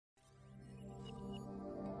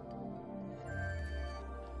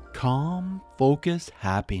Calm, focus,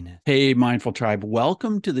 happiness. Hey, Mindful Tribe,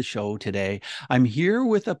 welcome to the show today. I'm here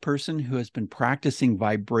with a person who has been practicing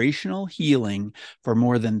vibrational healing for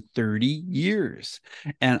more than 30 years.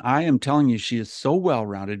 And I am telling you, she is so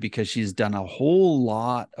well-rounded because she's done a whole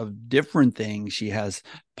lot of different things. She has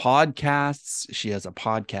podcasts, she has a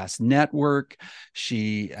podcast network,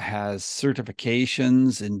 she has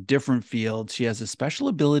certifications in different fields. She has a special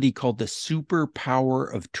ability called the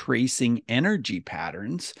superpower of tracing energy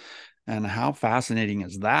patterns. And how fascinating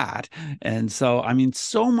is that? And so, I mean,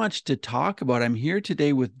 so much to talk about. I'm here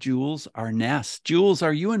today with Jules Arnes. Jules,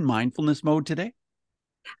 are you in mindfulness mode today?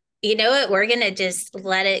 You know what? We're going to just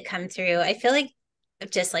let it come through. I feel like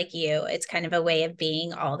just like you, it's kind of a way of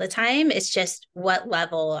being all the time. It's just what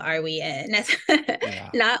level are we in? Yeah,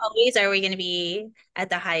 Not always are we going to be at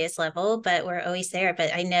the highest level, but we're always there.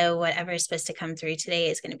 But I know whatever is supposed to come through today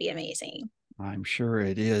is going to be amazing. I'm sure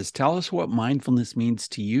it is. Tell us what mindfulness means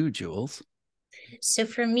to you, Jules. So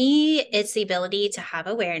for me, it's the ability to have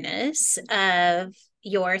awareness of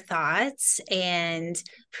your thoughts and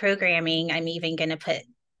programming. I'm even going to put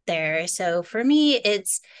there. So for me,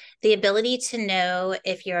 it's the ability to know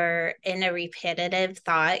if you're in a repetitive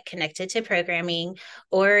thought connected to programming,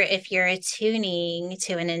 or if you're attuning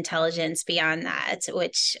to an intelligence beyond that,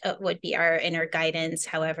 which would be our inner guidance,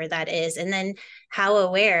 however that is. And then how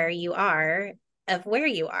aware you are of where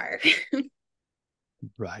you are.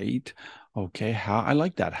 Right. Okay. How I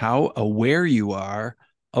like that. How aware you are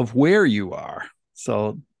of where you are.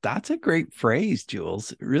 So that's a great phrase,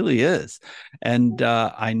 Jules. It really is. And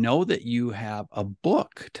I know that you have a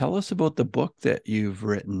book. Tell us about the book that you've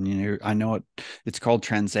written. I know it's called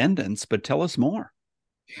Transcendence, but tell us more.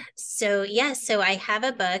 So, yes, so I have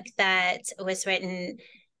a book that was written,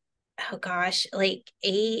 oh gosh, like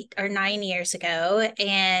 8 or 9 years ago.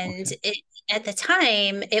 And Okay. at the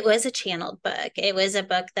time, it was a channeled book. It was a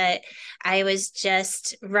book that I was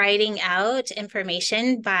just writing out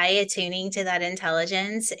information by attuning to that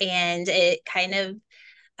intelligence. And it kind of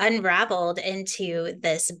unraveled into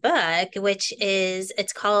this book, which is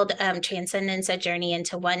it's called Transcendence: A Journey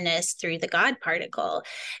into Oneness Through the God Particle.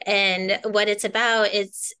 And what it's about,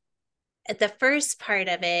 it's the first part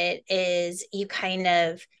of it is you kind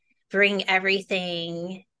of bring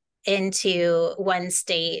everything into one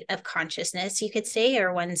state of consciousness, you could say,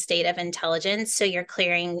 or one state of intelligence. So you're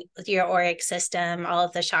clearing your auric system, all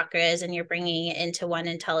of the chakras, and you're bringing it into one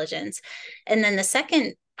intelligence. And then the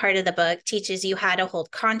second part of the book teaches you how to hold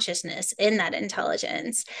consciousness in that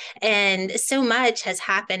intelligence. And so much has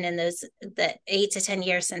happened in those the 8 to 10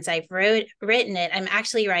 years since I've written it. I'm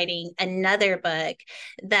actually writing another book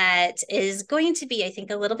that is going to be, I think,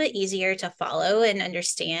 a little bit easier to follow and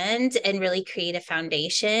understand and really create a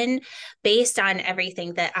foundation based on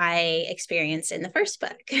everything that I experienced in the first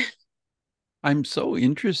book. I'm so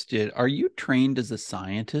interested. Are you trained as a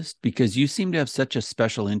scientist? Because you seem to have such a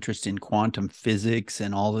special interest in quantum physics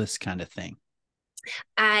and all this kind of thing.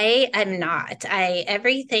 I am not. I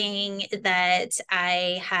everything that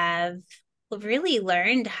I have really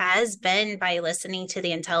learned has been by listening to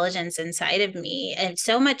the intelligence inside of me. And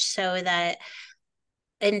so much so that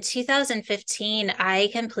in 2015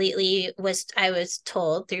 I was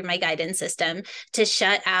told through my guidance system to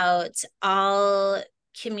shut out all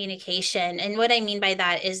communication. And what I mean by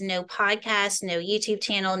that is no podcast, no YouTube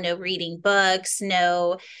channel, no reading books,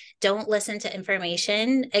 no, don't listen to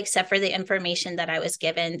information except for the information that I was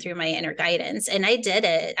given through my inner guidance. And I did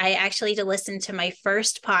it. I actually did listen to my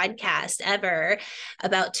first podcast ever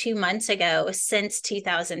about 2 months ago since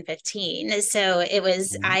 2015. So it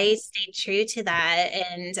was, Mhm. I stayed true to that.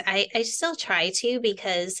 And I still try to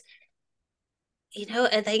because,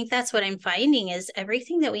 I think that's what I'm finding is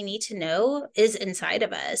everything that we need to know is inside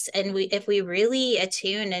of us. And if we really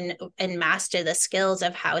attune and master the skills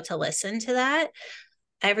of how to listen to that,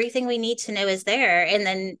 everything we need to know is there. And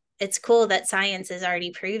then it's cool that science is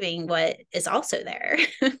already proving what is also there.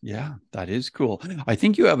 Yeah, that is cool. I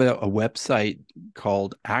think you have a website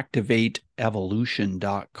called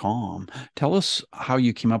activateevolution.com. Tell us how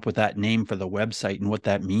you came up with that name for the website and what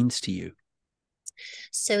that means to you.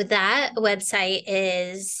 So that website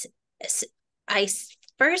is, I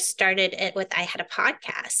first started it with, I had a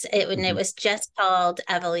podcast and it Mhm. was just called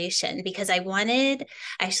Evolution because I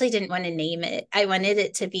actually didn't want to name it. I wanted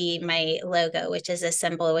it to be my logo, which is a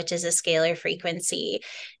symbol, which is a scalar frequency.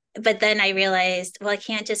 But then I realized, well, I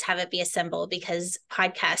can't just have it be a symbol because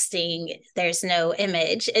podcasting, there's no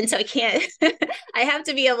image. And so I can't, I have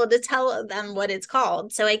to be able to tell them what it's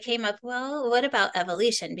called. So I came up, well, what about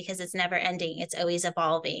evolution? Because it's never ending, it's always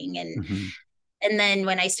evolving. Mhm. And then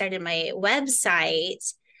when I started my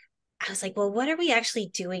website, I was like, well, what are we actually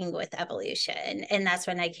doing with evolution? And that's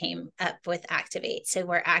when I came up with Activate. So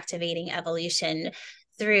we're activating evolution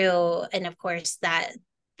through, and of course that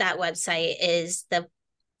website is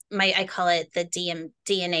I call it the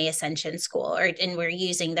DNA Ascension School, and we're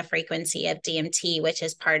using the frequency of DMT, which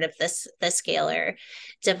is part of the scalar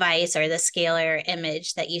device or the scalar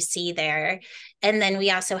image that you see there. And then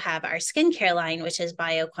we also have our skincare line, which is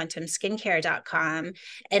BioQuantumSkincare.com.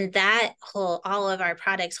 And all of our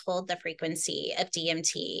products hold the frequency of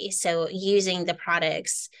DMT. So using the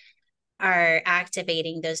products are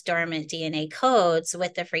activating those dormant DNA codes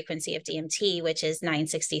with the frequency of DMT, which is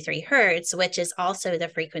 963 hertz, which is also the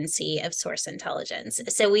frequency of source intelligence.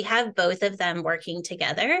 So we have both of them working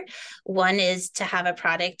together. One is to have a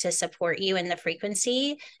product to support you in the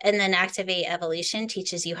frequency, and then Activate Evolution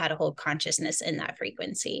teaches you how to hold consciousness in that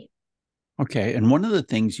frequency. Okay. And one of the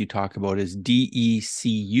things you talk about is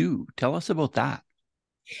DECU. Tell us about that.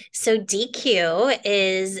 So DECU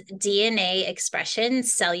is DNA expression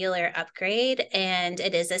cellular upgrade, and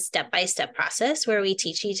it is a step-by-step process where we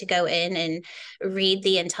teach you to go in and read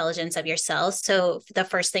the intelligence of your cells. So the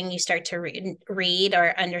first thing you start to read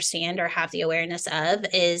or understand or have the awareness of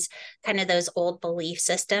is kind of those old belief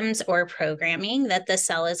systems or programming that the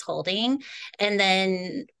cell is holding. And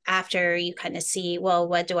then after you kind of see, well,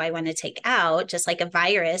 what do I want to take out? Just like a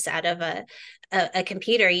virus out of a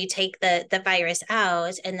computer, you take the virus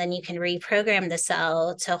out, and then you can reprogram the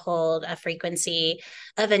cell to hold a frequency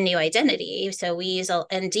of a new identity. So we use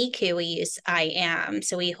in DECU, we use I am.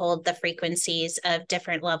 So we hold the frequencies of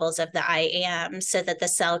different levels of the I am so that the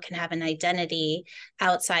cell can have an identity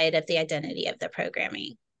outside of the identity of the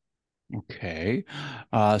programming. Okay.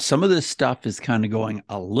 Some of this stuff is kind of going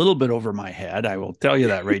a little bit over my head. I will tell you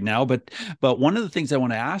that right now. But one of the things I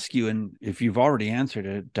want to ask you, and if you've already answered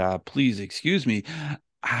it, please excuse me.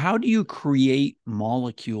 How do you create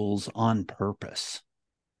molecules on purpose?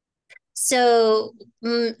 So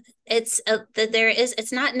it's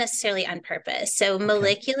not necessarily on purpose. So Okay.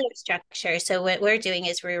 molecular structure. So what we're doing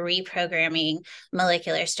is we're reprogramming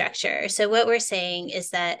molecular structure. So what we're saying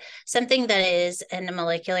is that something that is in a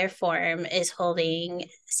molecular form is holding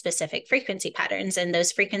specific frequency patterns, and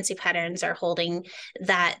those frequency patterns are holding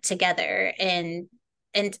that together. And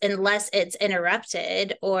unless it's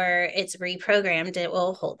interrupted or it's reprogrammed, it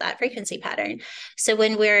will hold that frequency pattern. So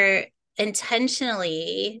when we're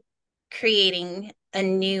intentionally creating a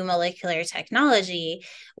new molecular technology,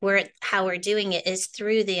 how we're doing it is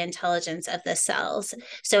through the intelligence of the cells.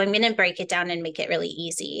 So I'm going to break it down and make it really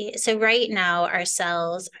easy. So right now our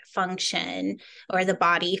cells function, or the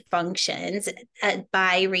body functions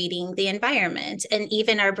by reading the environment, and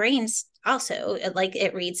even our brains also, like,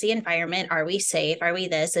 it reads the environment. Are we safe? Are we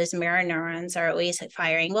this? Those mirror neurons are always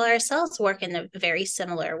firing. Well, our cells work in a very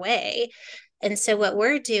similar way. And so what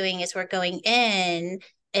we're doing is we're going in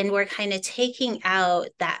and we're kind of taking out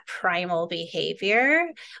that primal behavior,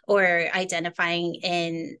 or identifying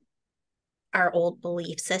in our old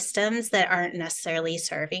belief systems that aren't necessarily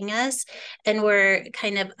serving us. And we're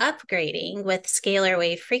kind of upgrading with scalar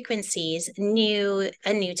wave frequencies, a new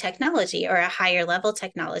technology or a higher level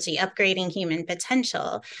technology, upgrading human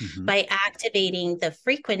potential Mhm. by activating the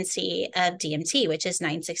frequency of DMT, which is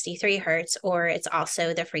 963 hertz, or it's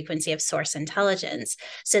also the frequency of source intelligence,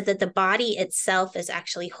 so that the body itself is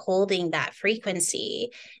actually holding that frequency.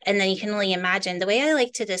 And then you can only imagine, the way I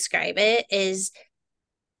like to describe it is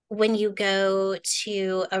when you go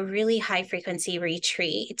to a really high frequency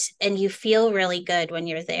retreat and you feel really good when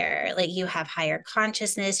you're there, like you have higher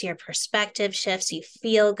consciousness, your perspective shifts, you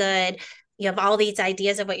feel good, you have all these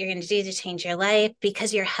ideas of what you're going to do to change your life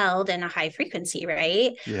because you're held in a high frequency,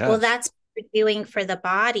 right? Well, Yes. that's what we're doing for the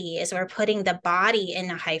body, is we're putting the body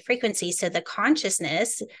in a high frequency. So the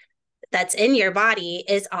consciousness that's in your body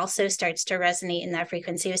is also starts to resonate in that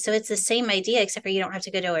frequency. So it's the same idea, except for you don't have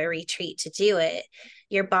to go to a retreat to do it.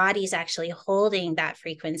 Your body's actually holding that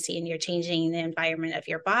frequency, and you're changing the environment of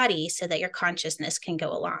your body so that your consciousness can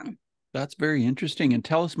go along. That's very interesting. And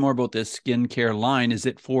tell us more about this skincare line. Is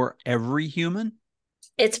it for every human?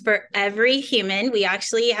 It's for every human. We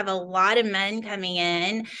actually have a lot of men coming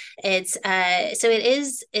in. It's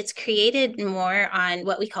created more on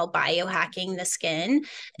what we call biohacking the skin.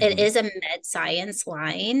 It Mhm. is a med science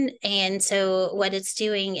line. And so what it's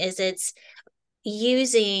doing is it's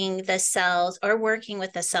using the cells, or working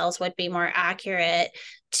with the cells would be more accurate,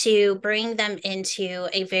 to bring them into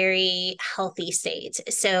a very healthy state.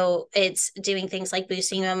 So it's doing things like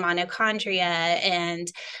boosting the mitochondria, and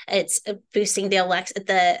it's boosting the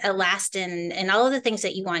elastin and all of the things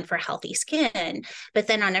that you want for healthy skin. But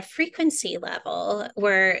then on a frequency level,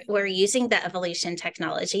 we're using the evolution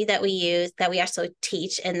technology that we also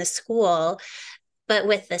teach in the school, but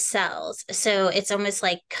with the cells. So it's almost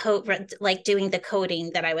like like doing the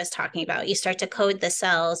coding that I was talking about. You start to code the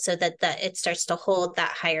cells so that it starts to hold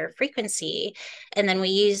that higher frequency. And then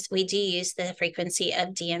we do use the frequency of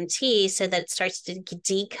DMT so that it starts to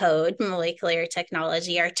decode molecular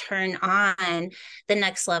technology or turn on the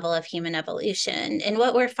next level of human evolution. And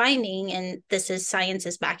what we're finding, and this is science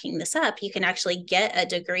is backing this up, you can actually get a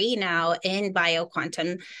degree now in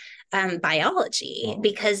bioquantum biology,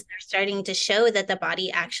 because they're starting to show that the body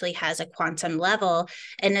actually has a quantum level.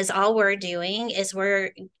 And as all we're doing is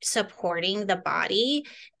we're supporting the body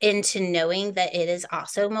into knowing that it is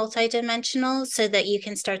also multidimensional, so that you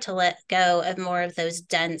can start to let go of more of those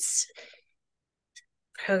dense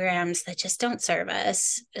programs that just don't serve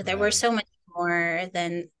us. There were so much more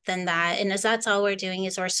than that. And as that's all we're doing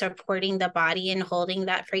is we're supporting the body and holding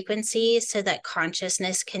that frequency so that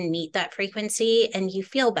consciousness can meet that frequency and you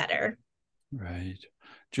feel better. Right.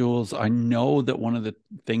 Jules, I know that one of the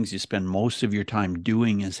things you spend most of your time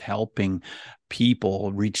doing is helping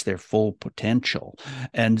people reach their full potential.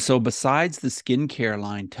 And so besides the skincare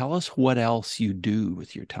line, tell us what else you do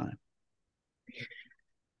with your time.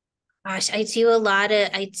 Gosh, I do a lot of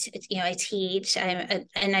I teach.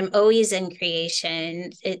 I'm always in creation.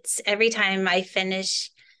 It's every time I finish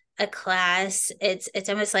a class, it's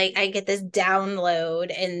almost like I get this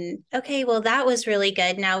download and okay, well that was really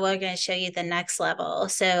good. Now we're going to show you the next level.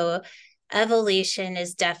 So evolution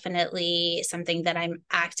is definitely something that I'm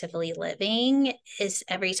actively living. Is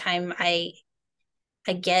every time I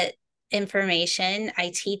get information,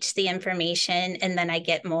 I teach the information, and then I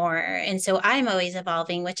get more. And so I'm always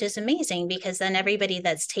evolving, which is amazing, because then everybody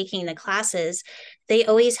that's taking the classes, they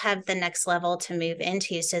always have the next level to move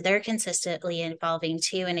into. So they're consistently evolving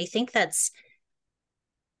too. And I think that's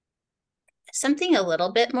something a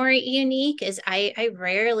little bit more unique is I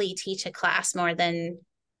rarely teach a class more than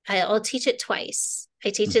I'll teach it twice. I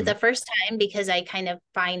teach it the first time because I kind of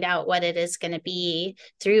find out what it is going to be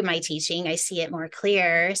through my teaching. I see it more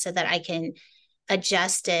clear so that I can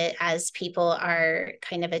adjust it as people are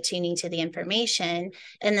kind of attuning to the information.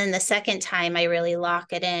 And then the second time, I really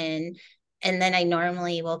lock it in. And then I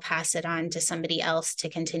normally will pass it on to somebody else to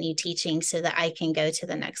continue teaching so that I can go to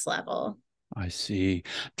the next level. I see.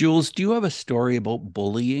 Jules, do you have a story about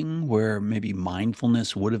bullying where maybe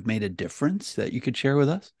mindfulness would have made a difference that you could share with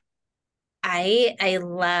us? I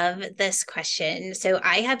love this question. So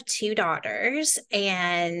I have two daughters,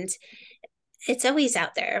 and it's always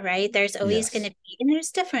out there, right? There's always going to Yes. be, and there's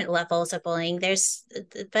different levels of bullying.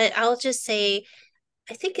 But I'll just say,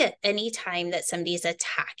 I think at any time that somebody's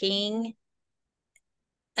attacking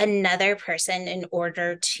another person in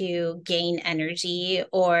order to gain energy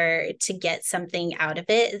or to get something out of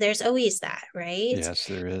it, there's always that, right? Yes,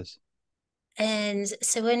 there is. And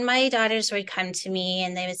so when my daughters would come to me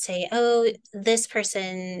and they would say, oh, this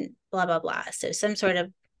person, blah, blah, blah. So some sort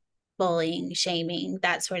of bullying, shaming,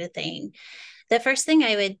 that sort of thing. The first thing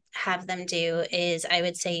I would have them do is I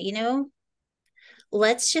would say,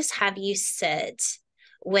 let's just have you sit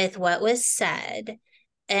with what was said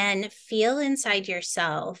and feel inside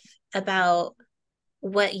yourself about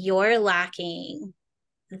what you're lacking,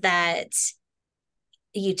 that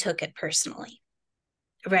you took it personally,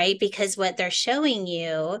 right? Because what they're showing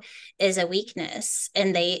you is a weakness,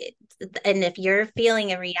 and if you're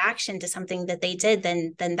feeling a reaction to something that they did,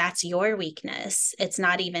 then that's your weakness. It's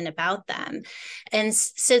not even about them. And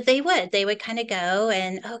so they would kind of go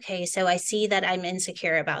and, okay, so I see that I'm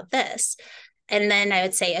insecure about this. And then I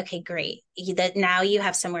would say, okay, great. That now you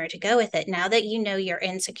have somewhere to go with it. Now that you know you're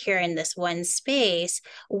insecure in this one space,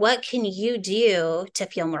 what can you do to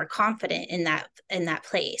feel more confident in that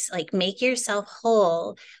place? Like make yourself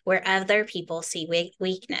whole where other people see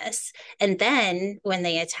weakness. And then when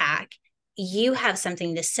they attack, you have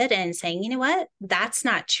something to sit in saying, you know what? That's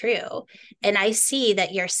not true. And I see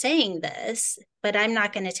that you're saying this, but I'm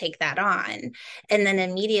not going to take that on. And then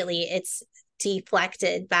immediately it's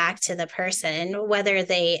deflected back to the person. Whether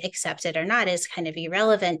they accept it or not is kind of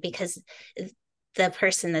irrelevant, because the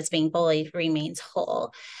person that's being bullied remains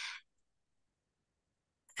whole.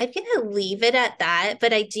 I'm going to leave it at that,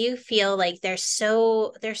 but I do feel like there's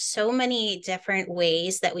so many different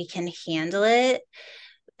ways that we can handle it.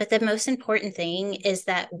 But the most important thing is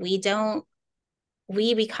that we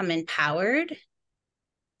become empowered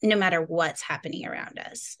no matter what's happening around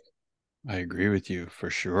us. I agree with you for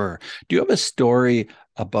sure. Do you have a story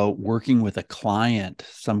about working with a client,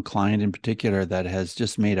 some client in particular, that has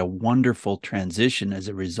just made a wonderful transition as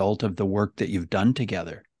a result of the work that you've done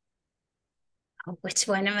together? Which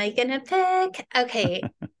one am I going to pick? Okay.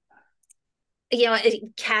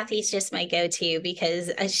 Kathy's just my go-to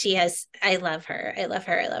because I love her. I love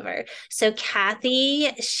her. I love her. So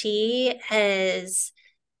Kathy, she has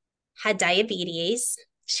had diabetes.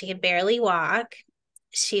 She could barely walk.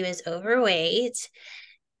 She was overweight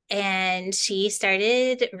and she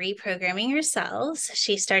started reprogramming her cells.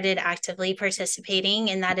 She started actively participating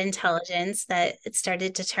in that intelligence that it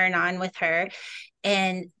started to turn on with her.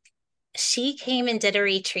 And she came and did a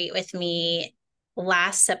retreat with me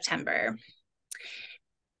last September.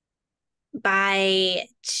 By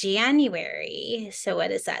January, so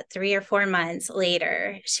what is that, 3 or 4 months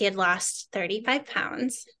later, she had lost 35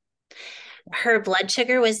 pounds. Her blood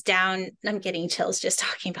sugar was down. I'm getting chills just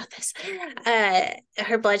talking about this.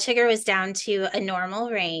 Her blood sugar was down to a normal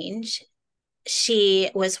range. She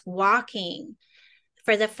was walking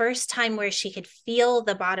for the first time where she could feel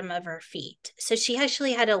the bottom of her feet. So she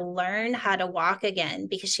actually had to learn how to walk again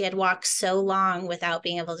because she had walked so long without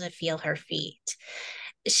being able to feel her feet.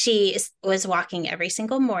 She was walking every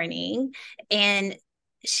single morning, and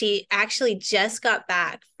she actually just got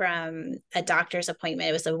back from a doctor's appointment.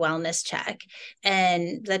 It was a wellness check,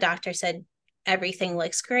 and the doctor said, everything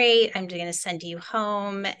looks great, I'm going to send you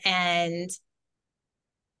home. And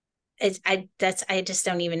I just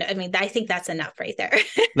don't even, I mean, I think that's enough right there.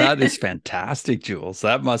 That is fantastic, Jules.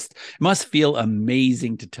 That must feel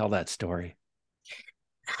amazing to tell that story.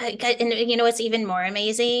 And you know what's even more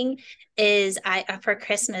amazing is I for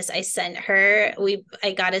Christmas I sent her,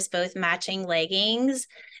 I got us both matching leggings,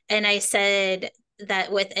 and I said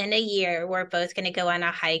that within a year we're both going to go on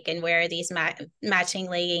a hike and wear these matching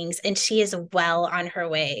leggings, and she is well on her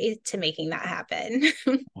way to making that happen.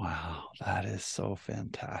 Wow, that is so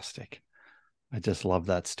fantastic. I just love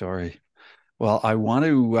that story. Well, I want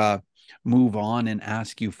to move on and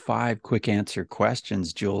ask you five quick answer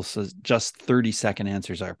questions, Jules. So just 30-second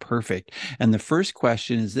answers are perfect. And the first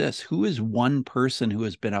question is this: who is one person who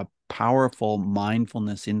has been a powerful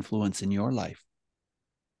mindfulness influence in your life?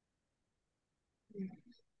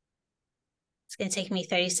 It's going to take me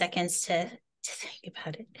 30 seconds to think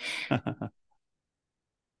about it.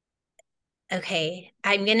 Okay,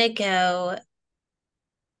 I'm going to go.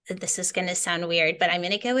 This is going to sound weird, but I'm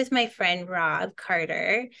going to go with my friend Rob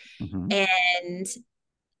Carter. Mhm. And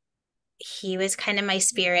he was kind of my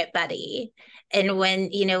spirit buddy. And when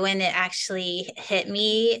it actually hit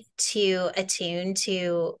me to attune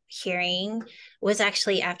to hearing was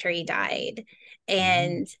actually after he died. Mhm.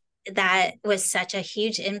 And that was such a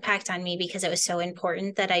huge impact on me because it was so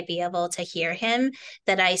important that I be able to hear him,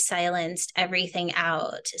 that I silenced everything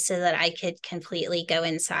out so that I could completely go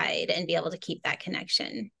inside and be able to keep that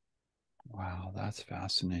connection. Wow, that's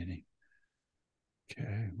fascinating.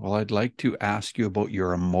 Okay. Well, I'd like to ask you about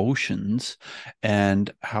your emotions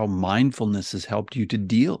and how mindfulness has helped you to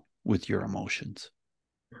deal with your emotions.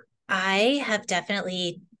 I have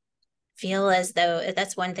definitely feel as though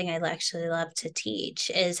that's one thing I actually love to teach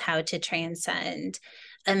is how to transcend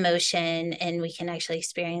emotion, and we can actually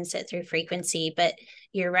experience it through frequency. But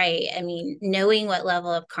you're right. I mean, knowing what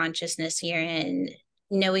level of consciousness you're in,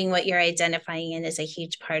 knowing what you're identifying in is a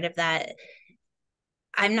huge part of that.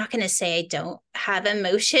 I'm not going to say I don't have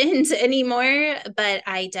emotions anymore, but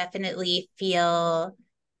I definitely feel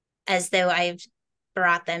as though I've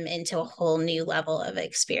brought them into a whole new level of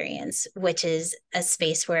experience, which is a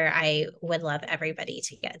space where I would love everybody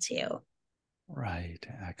to get to. Right.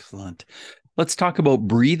 Excellent. Let's talk about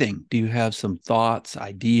breathing. Do you have some thoughts,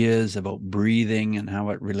 ideas about breathing and how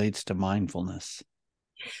it relates to mindfulness?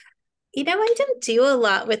 I don't do a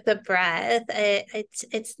lot with the breath.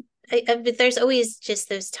 But there's always just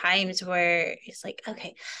those times where it's like,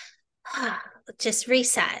 okay, just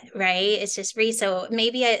reset, right? It's just so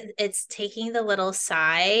maybe it's taking the little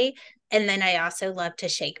sigh. And then I also love to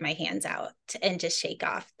shake my hands out and just shake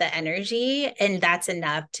off the energy. And that's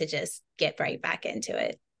enough to just get right back into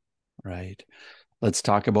it. Right. Let's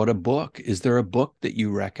talk about a book. Is there a book that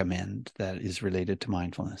you recommend that is related to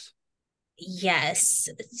mindfulness? Yes.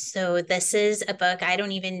 So this is a book. I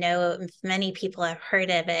don't even know if many people have heard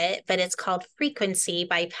of it, but it's called Frequency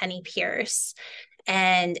by Penny Pierce.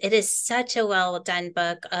 And it is such a well done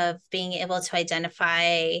book of being able to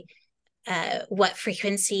identify what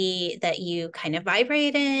frequency that you kind of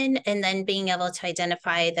vibrate in, and then being able to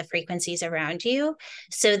identify the frequencies around you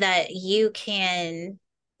so that you can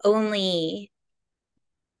only,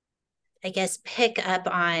 I guess, pick up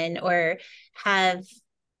on or have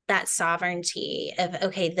that sovereignty of,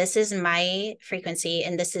 okay, this is my frequency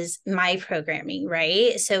and this is my programming,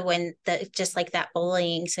 right? So when just like that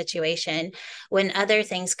bullying situation, when other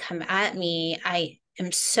things come at me, I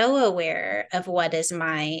am so aware of what is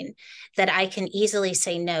mine that I can easily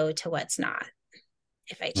say no to what's not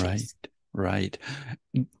if I Right. choose. Right.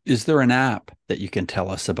 Is there an app that you can tell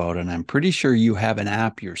us about? And I'm pretty sure you have an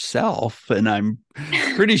app yourself, and I'm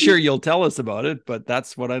pretty sure you'll tell us about it, but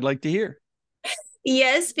that's what I'd like to hear.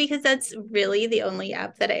 Yes, because that's really the only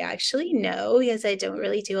app that I actually know because I don't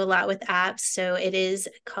really do a lot with apps. So it is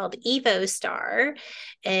called EvoStar,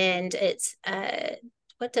 and it's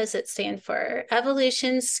what does it stand for?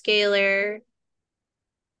 Evolution Scalar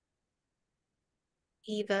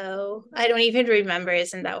Evo. I don't even remember.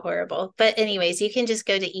 Isn't that horrible? But anyways, you can just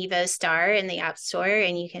go to EvoStar in the App Store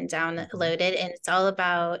and you can download it. And it's all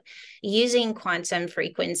about using quantum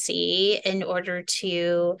frequency in order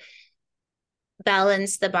to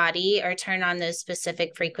balance the body or turn on those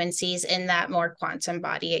specific frequencies in that more quantum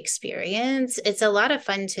body experience. It's a lot of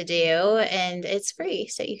fun to do and it's free.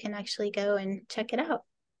 So you can actually go and check it out.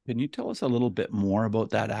 Can you tell us a little bit more about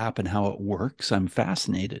that app and how it works? I'm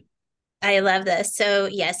fascinated. I love this. So,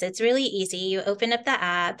 yes, it's really easy. You open up the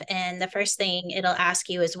app, and the first thing it'll ask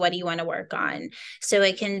you is, what do you want to work on? So,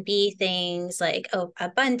 it can be things like, oh,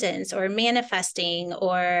 abundance or manifesting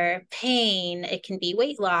or pain. It can be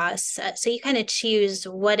weight loss. So, you kind of choose,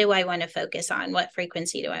 what do I want to focus on? What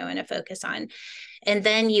frequency do I want to focus on? And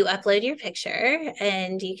then you upload your picture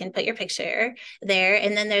and you can put your picture there.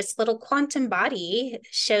 And then there's little quantum body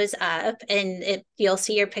shows up and you'll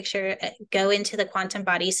see your picture go into the quantum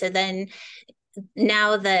body. So then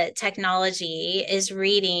now the technology is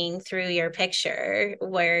reading through your picture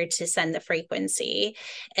where to send the frequency,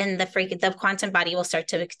 and the quantum body will start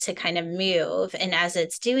to kind of move, and as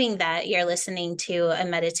it's doing that, you're listening to a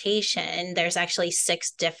meditation. There's actually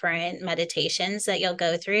 6 different meditations that you'll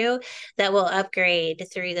go through that will upgrade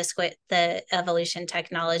through the evolution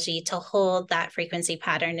technology to hold that frequency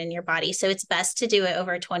pattern in your body. So it's best to do it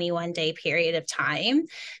over a 21-day period of time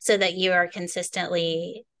so that you are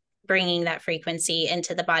consistently bringing that frequency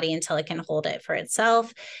into the body until it can hold it for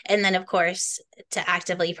itself. And then, of course, to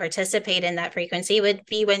actively participate in that frequency would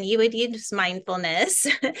be when you would use mindfulness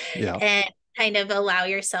Yeah. and kind of allow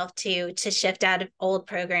yourself to shift out of old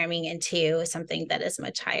programming into something that is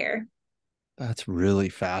much higher. That's really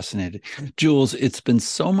fascinating. Jules, it's been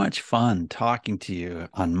so much fun talking to you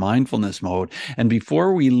on mindfulness mode. And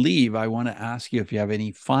before we leave, I want to ask you if you have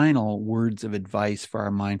any final words of advice for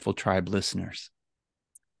our Mindful Tribe listeners.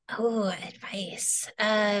 Oh, advice.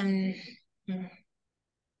 I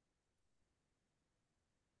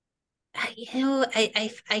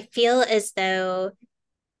feel as though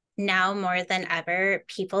now more than ever,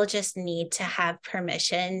 people just need to have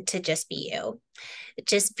permission to just be you.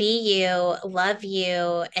 Just be you, love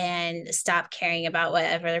you, and stop caring about what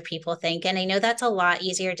other people think. And I know that's a lot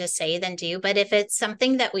easier to say than do, but if it's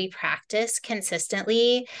something that we practice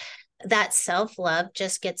consistently, that self-love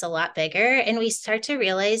just gets a lot bigger and we start to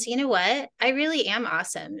realize, you know what, I really am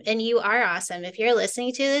awesome and you are awesome. If you're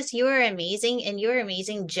listening to this, you are amazing and you're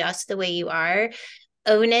amazing just the way you are.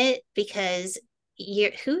 Own it, because you're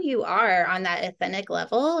who you are on that authentic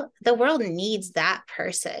level. The world needs that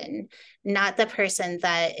person, not the person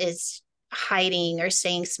that is hiding or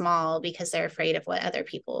staying small because they're afraid of what other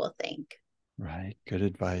people will think. Right. Good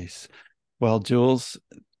advice. Well, Jules,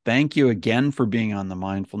 thank you again for being on the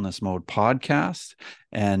Mindfulness Mode podcast.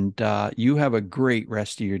 And you have a great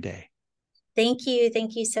rest of your day. Thank you.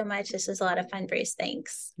 Thank you so much. This was a lot of fun, Bruce.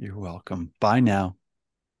 Thanks. You're welcome. Bye now.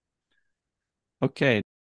 Okay.